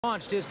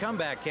Launched his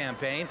comeback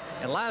campaign,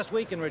 and last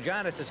week in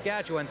Regina,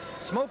 Saskatchewan,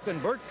 Smokin'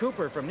 Bert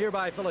Cooper from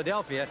nearby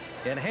Philadelphia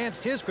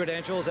enhanced his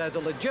credentials as a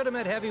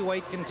legitimate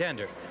heavyweight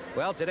contender.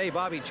 Well, today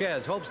Bobby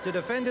Czyz hopes to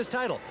defend his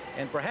title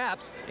and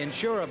perhaps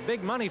ensure a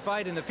big money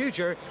fight in the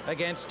future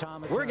against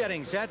Tom. We're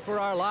getting set for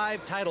our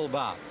live title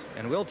bout,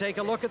 and we'll take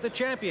a look at the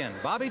champion,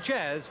 Bobby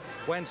Czyz,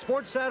 when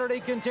Sports Saturday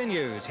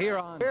continues here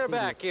on. We're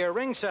back here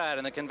ringside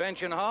in the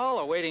convention hall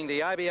awaiting the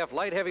IBF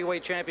Light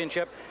Heavyweight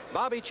Championship.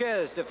 Bobby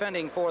Czyz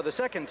defending for the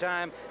second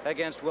time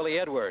against Willie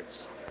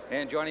Edwards.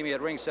 And joining me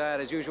at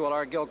ringside, as usual,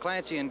 are Gil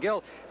Clancy. And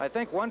Gil, I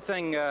think one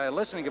thing,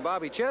 listening to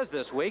Bobby Czyz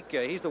this week,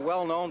 he's the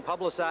well-known,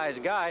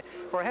 publicized guy.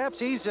 Perhaps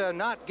he's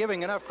not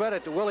giving enough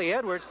credit to Willie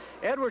Edwards.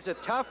 Edwards, a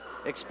tough,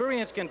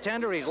 experienced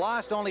contender. He's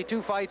lost only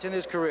 2 fights in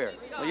his career.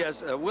 Well,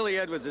 yes, Willie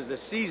Edwards is a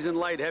seasoned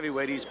light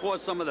heavyweight. He's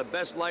fought some of the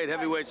best light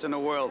heavyweights in the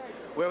world,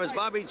 whereas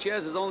Bobby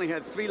Czyz has only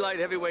had 3 light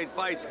heavyweight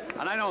fights,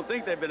 and I don't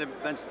think they've been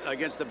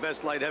against the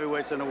best light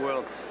heavyweights in the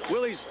world.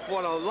 Willie's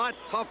fought a lot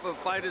tougher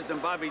fighters than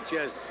Bobby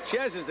Czyz.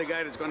 Czyz is the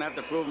guy that's going to have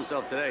to prove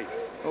himself today.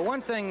 Well,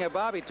 one thing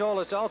Bobby told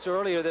us also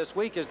earlier this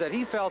week is that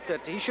he felt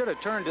that he should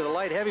have turned to the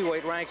light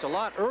heavyweight ranks a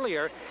lot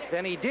earlier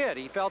than he did.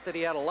 He felt that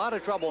he had a lot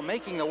of trouble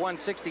making the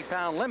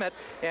 160-pound limit,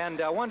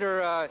 and I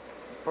wonder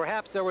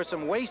perhaps there were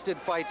some wasted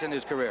fights in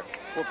his career.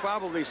 Well,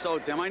 probably so,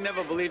 Tim. I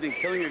never believed in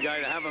killing a guy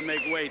to have him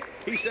make weight.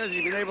 He says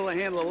he's been able to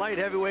handle the light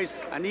heavyweights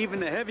and even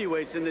the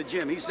heavyweights in the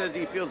gym. He says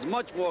he feels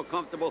much more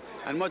comfortable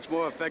and much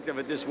more effective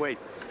at this weight.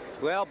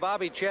 Well,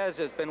 Bobby Czyz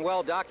has been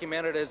well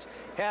documented, has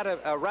had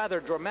a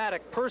rather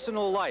dramatic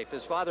personal life.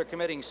 His father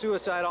committing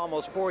suicide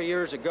almost 4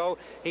 years ago.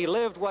 He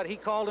lived what he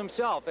called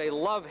himself a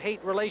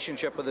love-hate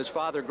relationship with his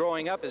father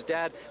growing up. His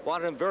dad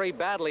wanted him very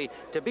badly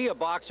to be a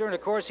boxer, and of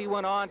course he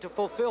went on to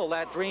fulfill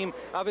that dream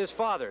of his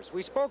father's.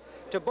 We spoke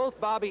to both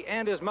Bobby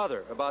and his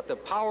mother about the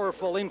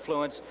powerful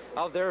influence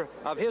of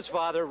his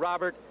father,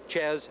 Robert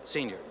Czyz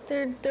Sr.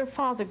 Their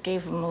father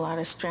gave them a lot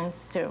of strength,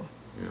 too.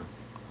 Yeah.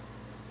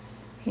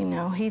 You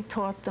know, he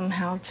taught them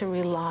how to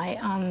rely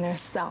on their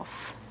self,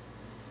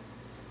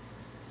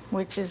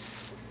 which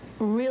is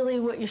really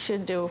what you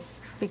should do,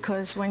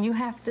 because when you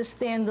have to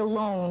stand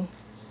alone,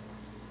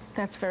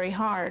 that's very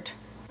hard.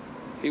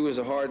 He was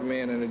a hard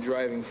man and a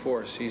driving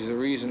force. He's the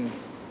reason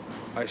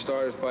I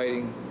started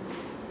fighting,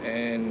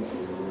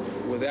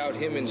 and without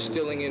him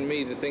instilling in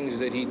me the things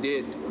that he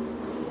did,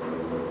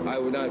 I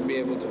would not be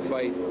able to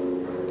fight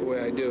the way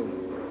I do.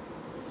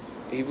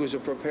 He was a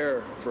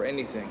preparer for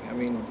anything. I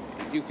mean,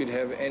 you could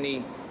have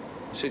any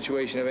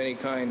situation of any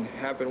kind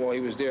happen while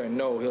he was there and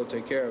know he'll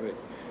take care of it.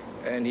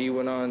 And he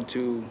went on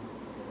to,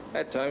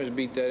 at times,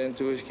 beat that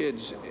into his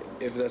kids,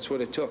 if that's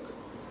what it took.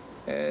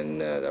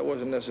 And that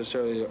wasn't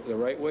necessarily the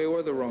right way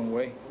or the wrong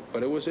way,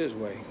 but it was his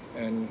way.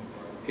 And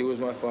he was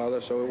my father,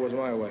 so it was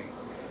my way.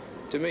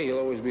 To me, he'll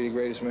always be the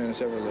greatest man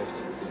that's ever lived,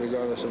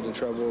 regardless of the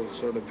trouble,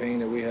 sort of pain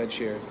that we had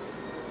shared.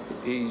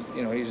 He,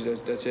 you know,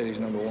 that's it, he's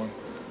 #1.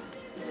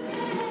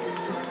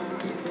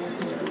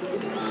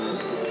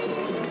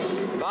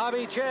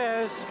 Bobby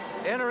Czyz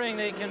entering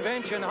the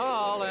convention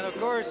hall, and of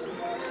course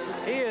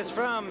he is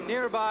from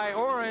nearby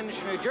Orange,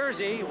 New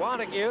Jersey,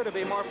 Wanacue to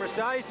be more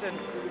precise, and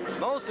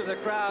most of the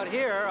crowd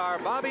here are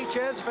Bobby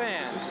Czyz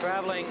fans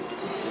traveling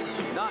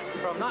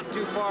from not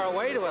too far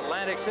away to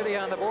Atlantic City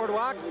on the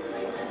boardwalk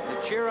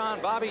to cheer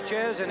on Bobby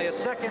Czyz in his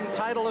second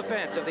title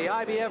defense of the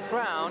IBF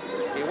crown.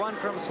 He won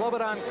from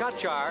Slobodan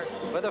Kachar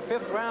with a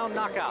 5th round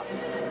knockout.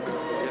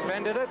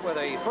 Defended it with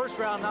a 1st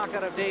round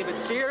knockout of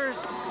David Sears.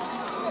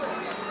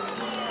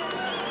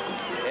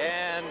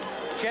 And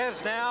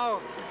Czyz now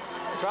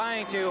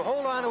trying to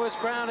hold on to his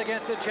crown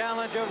against the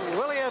challenge of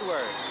Willie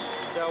Edwards.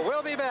 So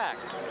we'll be back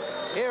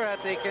here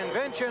at the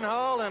Convention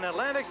Hall in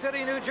Atlantic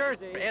City, New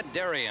Jersey. Ed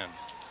Darien.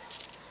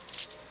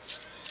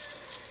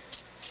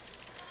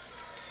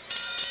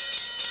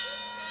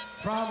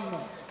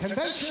 From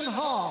Convention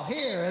Hall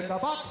here in the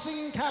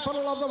boxing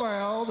capital of the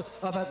world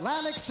of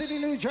Atlantic City,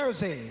 New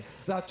Jersey,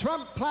 the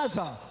Trump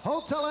Plaza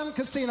Hotel and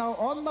Casino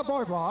on the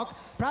boardwalk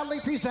proudly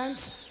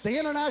presents the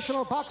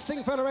International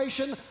Boxing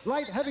Federation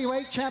Light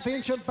Heavyweight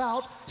Championship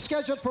bout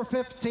scheduled for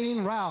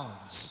 15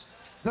 rounds.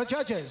 The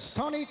judges,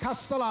 Tony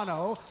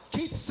Castellano,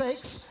 Keith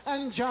Sakes,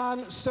 and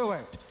John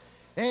Stewart.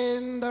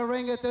 In the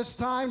ring at this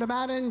time, the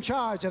man in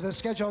charge of the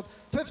scheduled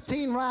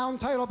 15-round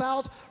title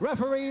bout,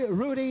 referee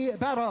Rudy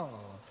Battle.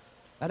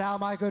 And now,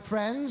 my good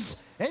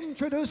friends,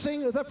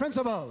 introducing the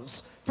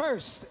principals.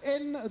 First,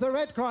 in the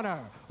red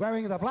corner,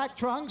 wearing the black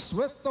trunks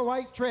with the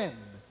white trim.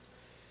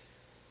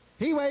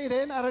 He weighed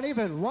in at an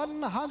even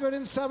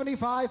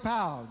 175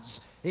 pounds.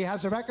 He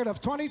has a record of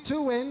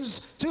 22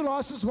 wins, 2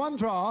 losses, 1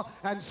 draw,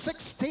 and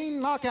 16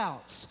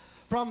 knockouts.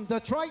 From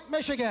Detroit,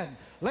 Michigan,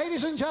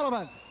 ladies and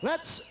gentlemen,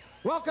 let's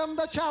welcome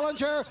the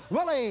challenger,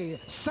 Willie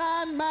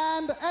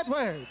Sandman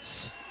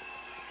Edwards.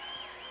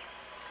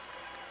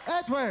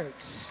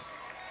 Edwards.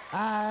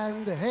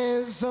 And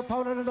his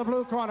opponent in the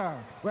blue corner,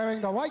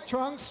 wearing the white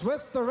trunks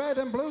with the red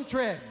and blue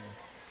trim.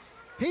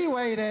 He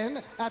weighed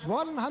in at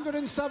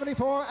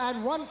 174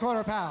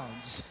 1/4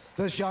 pounds.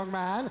 This young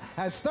man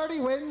has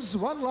 30 wins,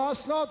 1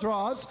 loss, no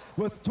draws,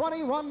 with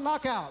 21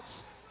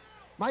 knockouts.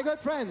 My good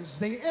friends,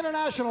 the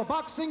International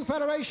Boxing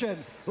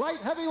Federation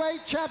light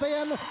heavyweight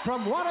champion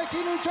from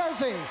Waunakee, New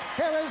Jersey.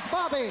 Here is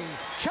Bobby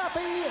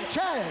 "Chappie"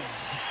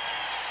 Czyz.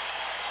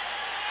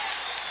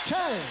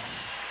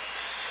 Czyz.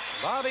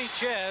 Bobby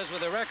Czyz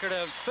with a record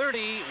of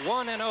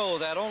 31-0.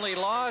 That only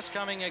loss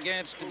coming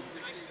against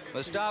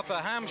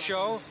Mustafa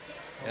Hamsho,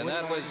 and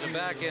that was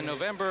back in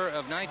November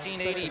of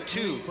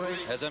 1982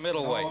 as a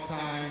middleweight.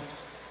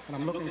 And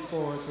I'm looking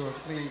forward to a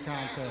clean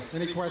contest.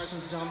 Any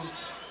questions, gentlemen?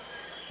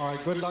 All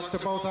right, good luck to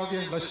both of you.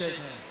 Let's shake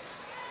hands.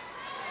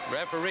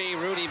 Referee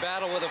Rudy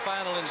Battle with the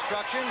final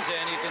instructions,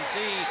 and you can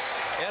see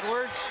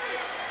Edwards,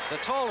 the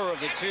taller of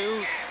the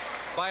two,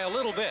 by a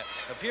little bit.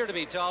 Appear to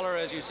be taller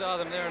as you saw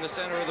them there in the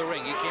center of the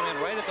ring. He came in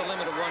right at the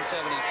limit of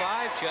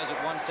 175, Czyz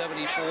at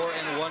 174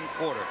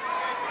 1/4.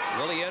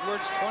 Willie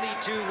Edwards,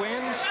 22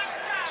 wins,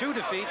 2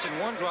 defeats, and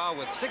 1 draw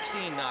with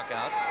 16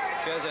 knockouts.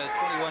 Czyz has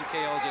 21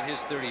 KOs in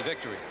his 30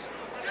 victories.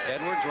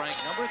 Edwards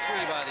ranked number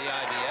 3 by the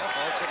IBF,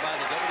 also by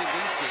the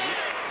WBC,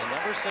 and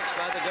number 6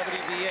 by the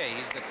WBA.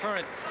 He's the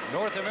current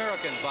North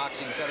American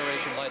Boxing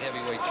Federation light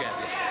heavyweight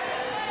champion.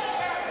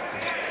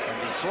 From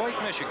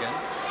Detroit, Michigan,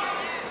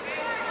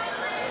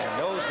 and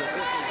knows that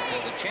this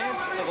is the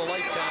chance of a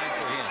lifetime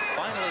for him,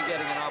 finally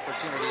getting an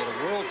opportunity at a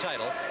world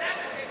title.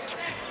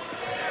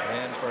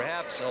 And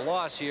perhaps a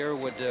loss here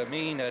would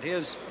mean at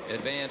his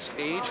advanced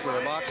age for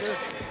a boxer,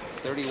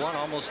 31,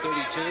 almost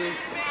 32,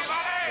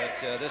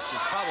 that this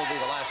is probably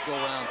the last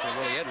go-round for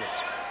Willie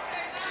Edwards.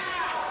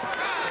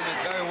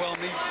 It very well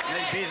may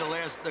be the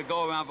last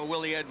go-around for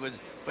Willie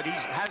Edwards, but he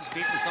has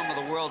beaten some of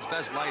the world's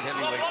best light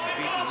heavyweights. He's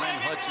beaten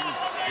Len Hutchins,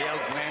 Dale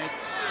Grant,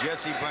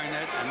 Jesse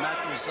Burnett, and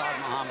Matthew Saad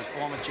Muhammad,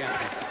 former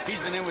champion. He's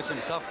been in with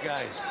some tough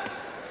guys.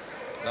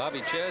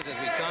 Bobby Czyz, as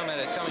we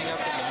commented, coming up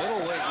from the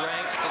middleweight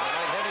ranks to the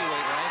light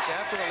heavyweight ranks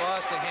after the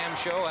loss to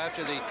Hamsho,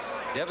 after the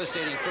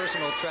devastating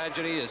personal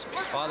tragedy, his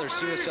father's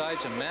suicide,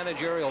 some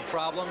managerial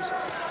problems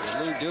with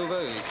Lou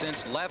Duva, who's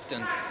since left,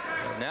 and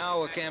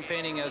now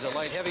campaigning as a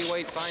light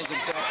heavyweight, finds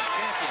himself a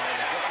champion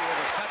with a victory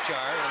over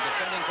Kachar and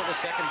defending for the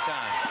 2nd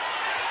time.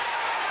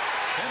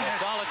 And a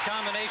solid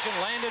combination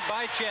landed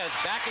by Czyz,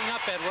 backing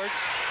up Edwards.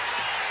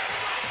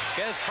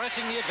 Czyz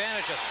pressing the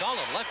advantage, a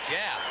solid left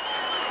jab.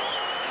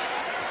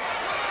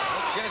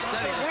 Czyz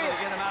said he was going to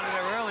get him out of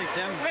there early,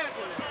 Tim.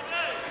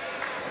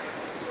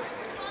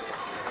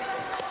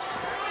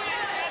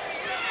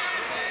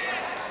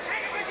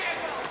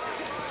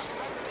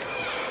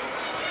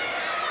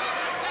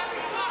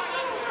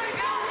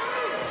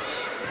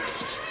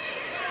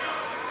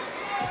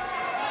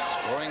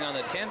 Scoring on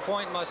the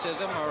 10-point must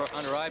system or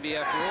under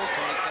IBF rules.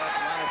 Tony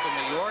Castellano from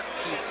New York,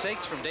 Keith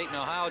Sakes from Dayton,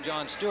 Ohio,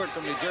 John Stewart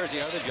from New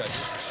Jersey are the judges.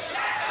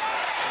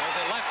 There's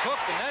a left hook,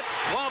 the net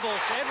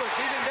wobbles. Edwards,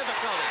 he's in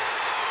difficulty.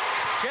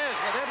 Czyz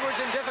with Edwards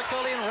in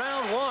difficulty in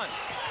round 1.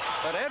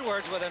 But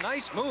Edwards with a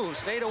nice move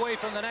stayed away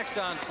from the next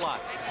onslaught.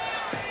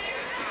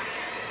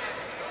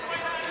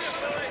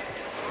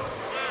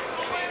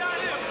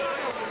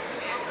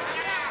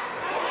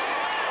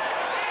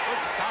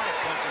 Good solid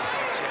punches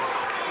by Czyz.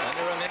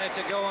 Under a minute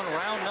to go in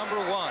round number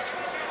 1.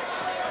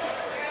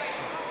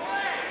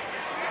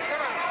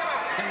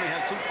 Tim, we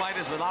have 2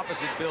 fighters with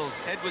opposite builds.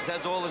 Edwards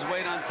has all his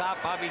weight on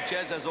top. Bobby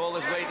Czyz has all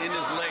his weight in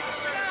his legs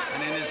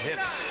and in his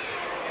hips.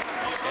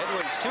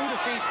 Edwards, 2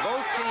 defeats,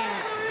 both came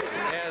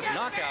as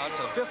knockouts.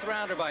 A 5th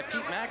rounder by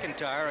Pete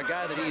McIntyre, a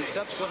guy that he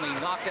subsequently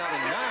knocked out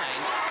in 9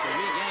 to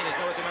regain his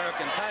North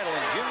American title,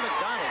 and Jim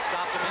McDonald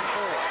stopped him in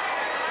 4.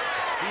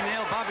 He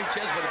nailed Bobby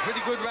Czyz with a pretty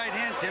good right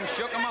hand, Tim.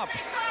 Shook him up.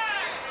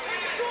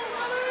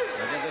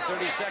 Within the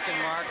 32nd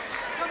mark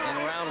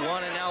in round 1,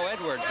 and now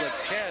Edwards with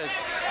Czyz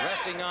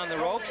resting on the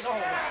ropes. Come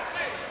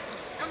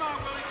on,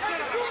 Willie,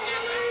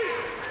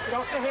 get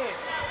off the head.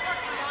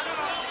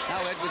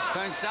 Now Edwards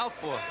turns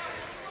southpaw.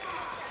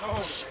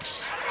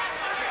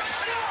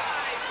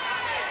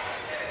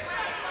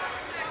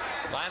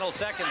 Final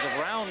seconds of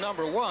round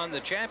number 1.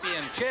 The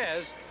champion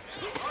Czyz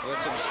with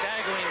some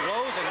staggering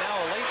blows, and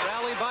now a late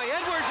rally by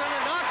Edwards and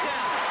a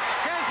knockdown.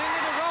 Czyz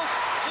into the ropes,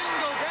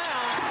 didn't go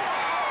down.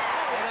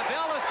 And the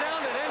bell has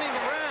sounded ending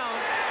the round.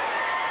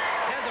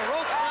 Had the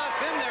ropes not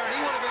been there,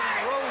 he would have been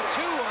in row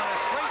 2 on a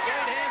straight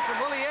right hand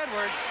from Willie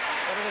Edwards.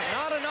 But it was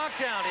not a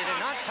knockdown. He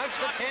did not touch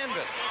the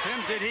canvas.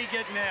 Tim, did he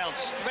get nailed?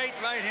 Straight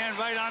right hand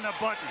right on the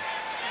button.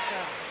 Here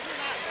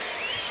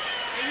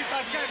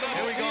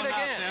we go now,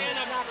 Tim.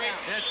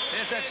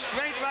 There's that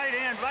straight right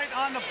hand right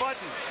on the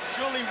button.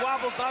 Surely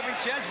wobbled Bobby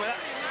Czyz.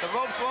 The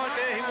ropes weren't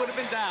there, he would have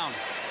been down.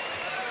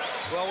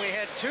 Well, we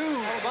had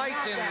 2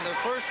 fights in the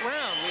first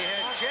round. We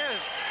had Czyz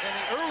in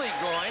the early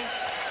going,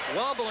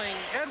 wobbling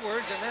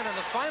Edwards, and then in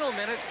the final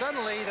minute,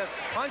 suddenly the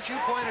punch you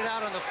pointed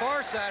out on the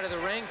far side of the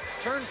ring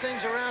turned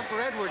things around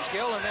for Edwards,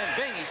 Gil, and then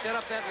bing, he set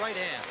up that right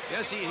hand.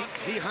 Yes, he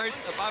hurt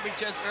Bobby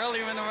Czyz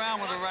earlier in the round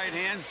with a right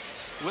hand.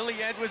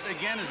 Willie Edwards,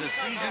 again, is a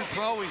seasoned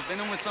pro. He's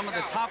been in with some of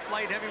the top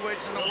light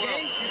heavyweights in the world.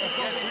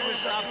 Yes, he was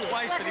stopped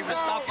twice, but he was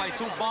stopped by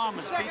 2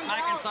 bombers, Pete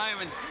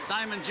McIntyre and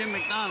Diamond Jim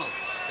McDonald.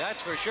 That's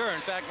for sure.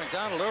 In fact,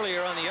 McDonald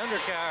earlier on the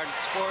undercard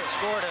scored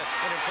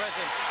an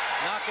impressive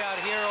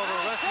knockout here over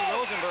Rusty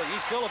Rosenberg.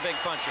 He's still a big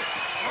puncher,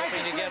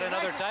 hoping to get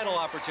another title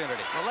opportunity.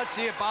 Well, let's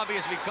see if Bobby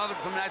has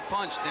recovered from that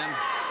punch, Tim.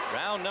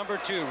 Round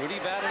number 2. Rudy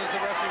Battle is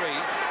the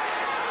referee.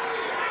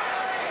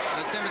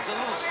 Tim, it's a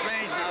little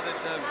strange now that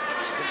Willie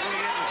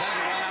Edwards hasn't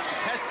gone out and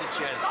tested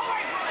Czyz.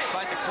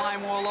 Tried to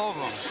climb all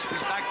over him.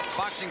 He's back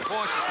boxing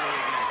cautiously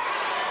again.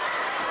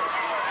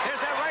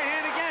 There's that right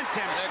hand again,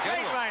 Tim.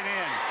 Straight right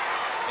hand.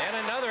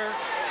 And another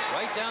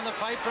right down the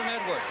pipe from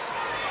Edwards.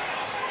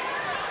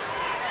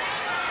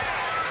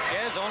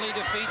 Czyz only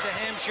defeat to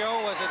Ham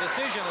Show was a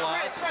decision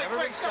loss. Never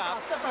been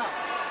stopped. Step out.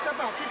 Step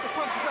out. Keep the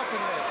punches up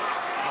in there.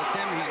 Well,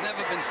 Tim, he's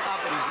never been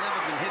stopped, but he's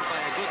never been hit by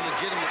a good,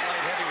 legitimate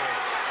light heavyweight.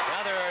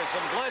 Now there is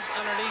some blood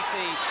underneath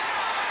the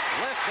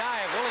left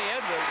eye of Willie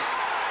Edwards.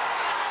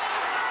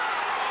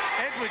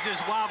 Edwards is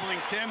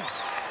wobbling, Tim.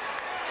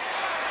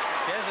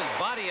 Czyz's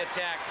body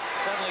attack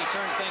suddenly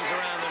turned things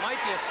around. There might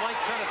be a slight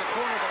cut at the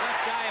corner of the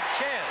left eye of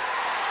Czyz.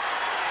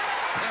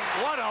 And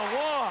what a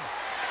war!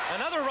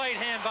 Another right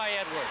hand by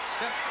Edwards.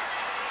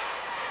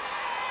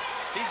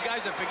 These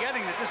guys are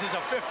forgetting that this is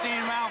a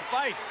 15-round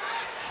fight.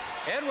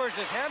 Edwards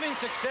is having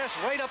success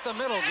right up the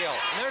middle, Gil.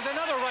 And there's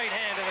another right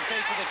hand to the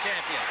face of the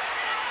champion.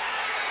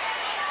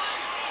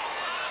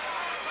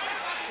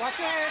 Watch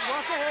your head.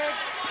 Watch your head.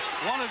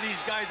 One of these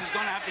guys is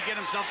going to have to get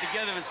himself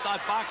together and start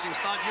boxing,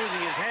 start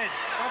using his head.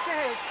 Watch your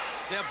head.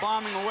 They're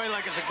bombing away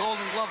like it's a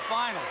Golden Glove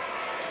final.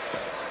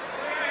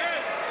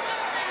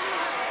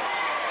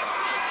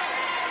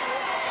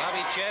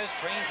 Bobby Czyz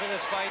trained for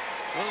this fight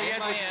in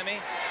Miami.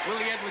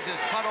 Willie Edwards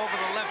is cut over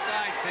the left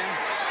eye, Tim.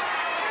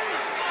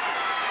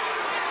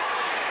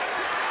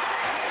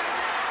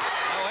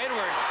 Now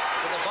Edwards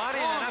with the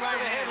body and then up to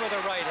the head with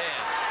a right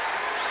hand.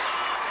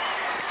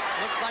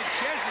 Looks like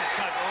Czyz is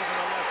cut over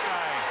the left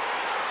eye.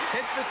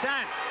 Tit for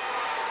tat.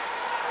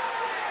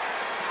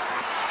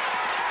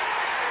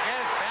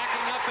 Czyz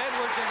backing up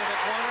Edwards into the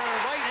corner.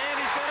 Right hand,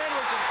 he's got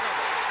Edwards in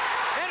trouble.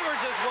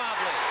 Edwards is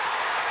wobbling.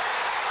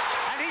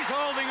 And he's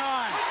holding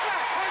on.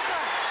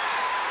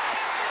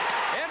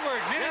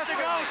 Edwards, minute to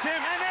go, Tim.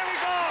 And there he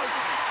goes.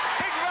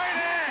 Big right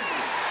hand.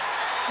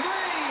 3,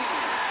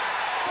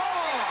 4,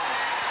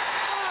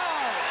 5,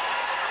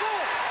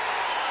 6,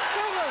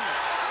 7,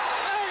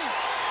 8,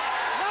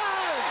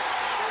 9,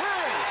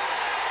 10.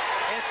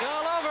 It's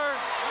all over.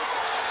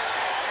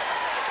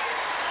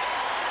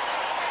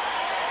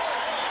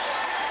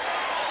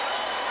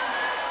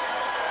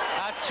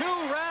 A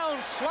 2-round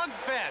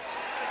slugfest.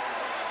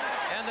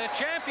 And the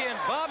champion,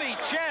 Bobby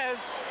Czyz,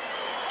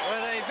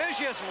 with a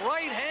vicious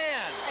right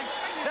hand,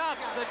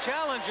 stops the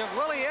challenge of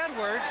Willie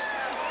Edwards,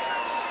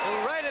 who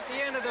right at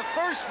the end of the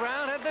first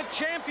round had the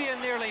champion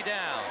nearly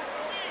down.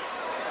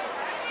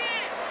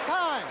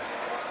 Time.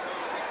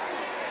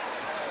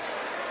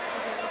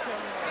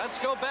 Let's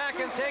go back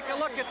and take a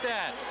look at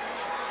that.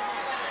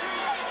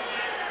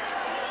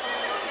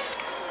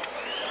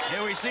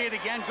 Here we see it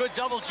again. Good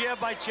double jab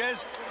by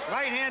Czyz.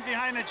 Right hand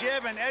behind the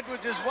jab, and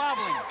Edwards is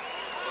wobbling.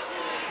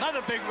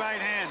 Another big right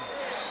hand.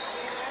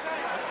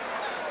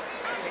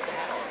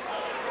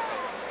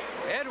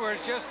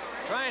 Edwards just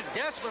trying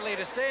desperately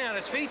to stay on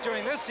his feet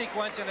during this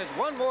sequence, and it's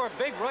one more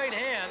big right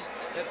hand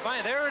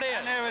that there it is.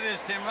 And there it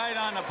is, Tim, right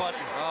on the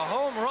button. A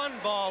home run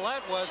ball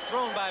that was,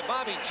 thrown by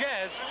Bobby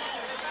Czyz,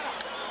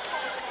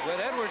 with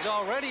Edwards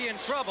already in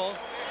trouble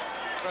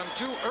from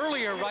 2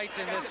 earlier rights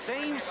in this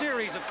same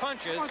series of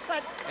punches,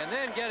 and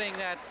then getting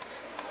that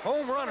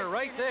home runner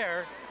right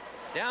there.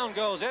 Down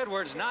goes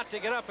Edwards, not to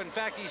get up. In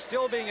fact, he's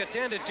still being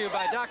attended to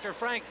by Dr.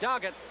 Frank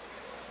Doggett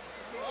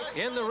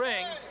in the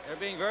ring. They're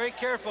being very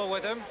careful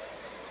with him.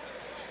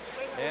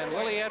 And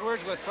Willie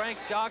Edwards with Frank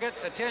Doggett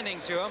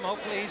attending to him.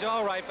 Hopefully he's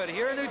all right. But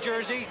here in New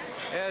Jersey,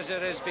 as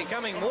it is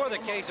becoming more the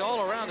case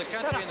all around the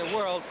country and the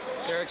world,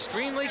 they're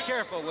extremely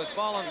careful with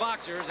fallen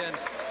boxers, and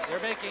they're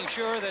making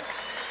sure that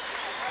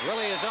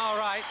Willie is all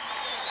right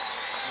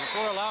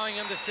before allowing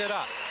him to sit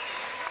up.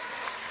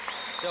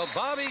 So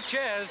Bobby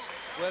Czyz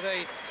with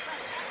a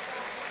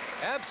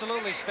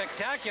absolutely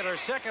spectacular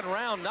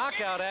second-round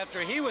knockout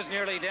after he was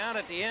nearly down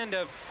at the end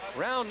of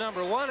round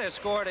number 1, has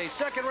scored a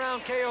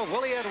second-round KO.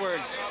 Willie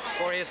Edwards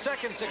for his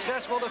second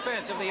successful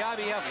defense of the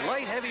IBF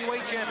Light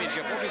Heavyweight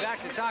Championship. We'll be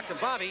back to talk to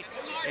Bobby,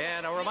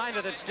 and a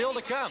reminder that still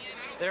to come,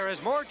 there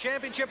is more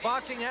championship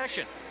boxing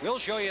action. We'll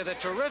show you the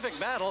terrific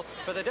battle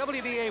for the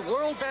WBA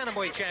World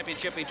Bantamweight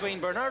Championship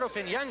between Bernardo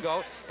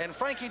Pinhango and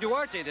Frankie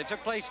Duarte that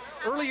took place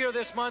earlier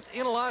this month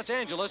in Los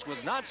Angeles.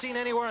 Was not seen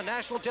anywhere on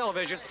national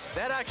television.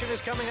 That action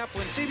is coming up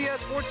when CBS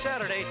Sports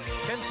Saturday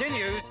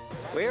continues.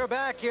 We are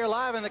back here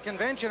live in the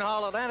convention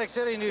hall, Atlantic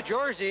City, New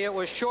Jersey. It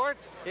was short,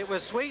 it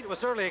was sweet, it was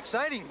certainly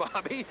exciting,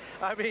 Bobby.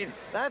 I mean,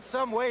 that's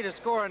some way to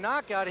score a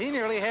knockout. He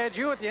nearly had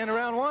you at the end of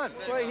round 1.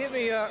 Well, he hit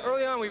me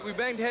early on. We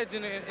banged heads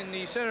in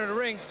the center of the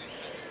ring,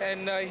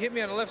 and he hit me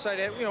on the left side.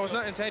 You know, it was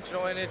not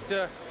intentional, and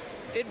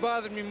it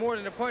bothered me more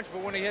than the punch.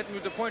 But when he hit me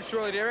with the punch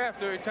shortly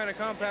thereafter, it kind of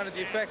compounded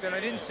the effect, and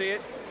I didn't see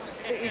it.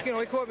 You know,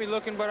 he caught me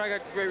looking, but I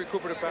got great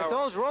recuperative power. If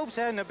those ropes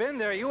hadn't have been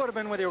there, you would have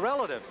been with your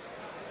relatives.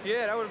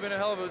 Yeah, that would have been a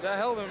hell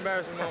of an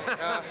embarrassing moment.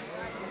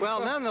 Well,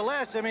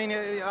 nonetheless, I mean,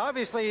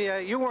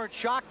 obviously you weren't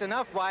shocked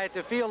enough by it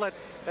to feel that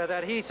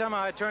that he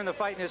somehow had turned the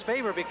fight in his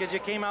favor, because you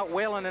came out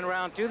wailing in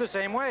round 2 the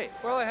same way.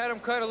 Well, I had him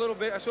cut a little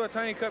bit. I saw a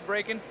tiny cut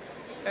breaking,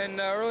 and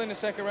early in the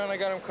second round I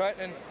got him cut,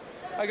 and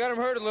I got him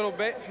hurt a little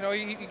bit. You know,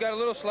 he got a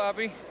little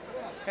sloppy,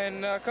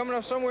 and coming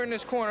up somewhere in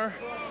this corner,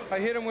 I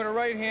hit him with a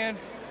right hand.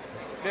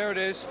 There it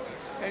is,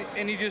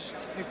 and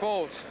he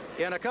folds.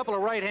 Yeah, and a couple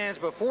of right hands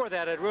before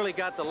that had really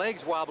got the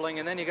legs wobbling,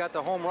 and then you got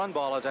the home run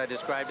ball, as I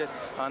described it.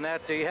 On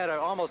that, you had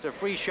almost a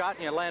free shot,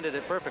 and you landed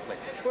it perfectly.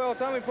 Well,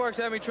 Tommy Parks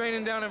had me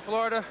training down in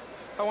Florida.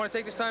 I want to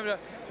take this time to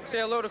say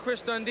hello to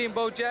Chris Dundee and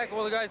Bo Jack,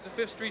 all the guys at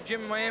the 5th Street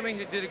Gym in Miami.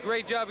 They did a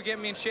great job of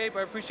getting me in shape.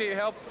 I appreciate your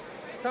help.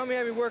 Tommy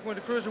had me working with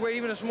the cruiserweight,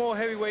 even a small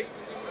heavyweight,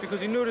 because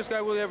he knew this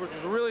guy, Willie Edwards,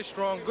 was really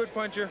strong, good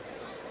puncher.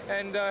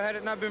 And had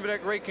it not been for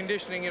that great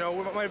conditioning, you know,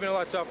 it might have been a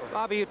lot tougher.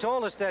 Bobby, you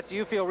told us that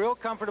you feel real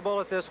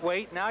comfortable at this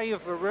weight. Now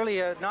you've really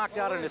knocked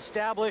out an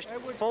established,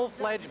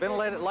 full-fledged, been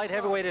light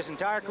heavyweight his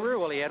entire career,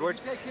 Willie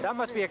Edwards. That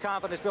must be a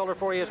confidence builder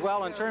for you as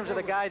well, in terms of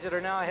the guys that are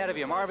now ahead of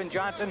you, Marvin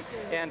Johnson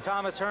and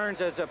Thomas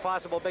Hearns, as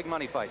possible big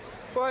money fights.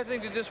 Well, I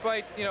think that this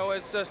fight, you know,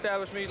 has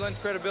established me, lends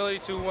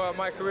credibility to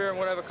my career and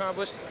what I've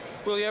accomplished.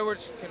 Willie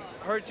Edwards can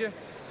hurt you.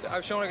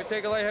 I've shown I can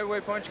take a light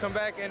heavyweight punch, come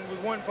back, and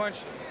with one punch,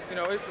 you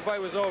know, the fight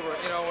was over.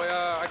 You know,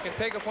 I can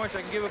take a punch,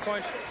 I can give a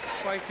punch.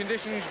 My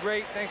conditioning's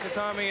great, thanks to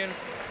Tommy, and,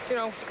 you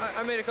know,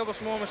 I made a couple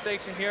small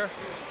mistakes in here.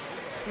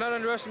 Not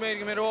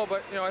underestimating him at all,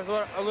 but, you know, I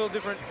thought a little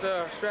different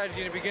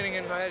strategy in the beginning,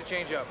 and I had to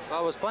change up.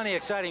 Well, it was plenty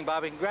exciting,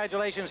 Bobby.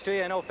 Congratulations to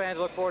you. I know fans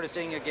look forward to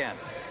seeing you again.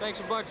 Thanks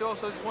a bunch.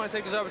 Also, just want to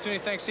take this opportunity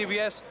to thank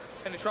CBS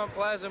and the Trump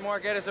Plaza,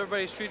 Mark Edis.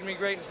 Everybody's treated me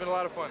great, and it's been a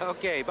lot of fun.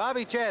 Okay,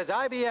 Bobby Czyz,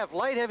 IBF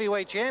light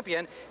heavyweight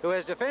champion, who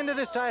has defended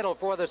his title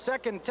for the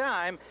 2nd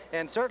time,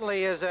 and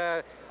certainly is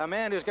a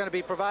man who's going to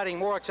be providing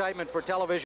more excitement for television.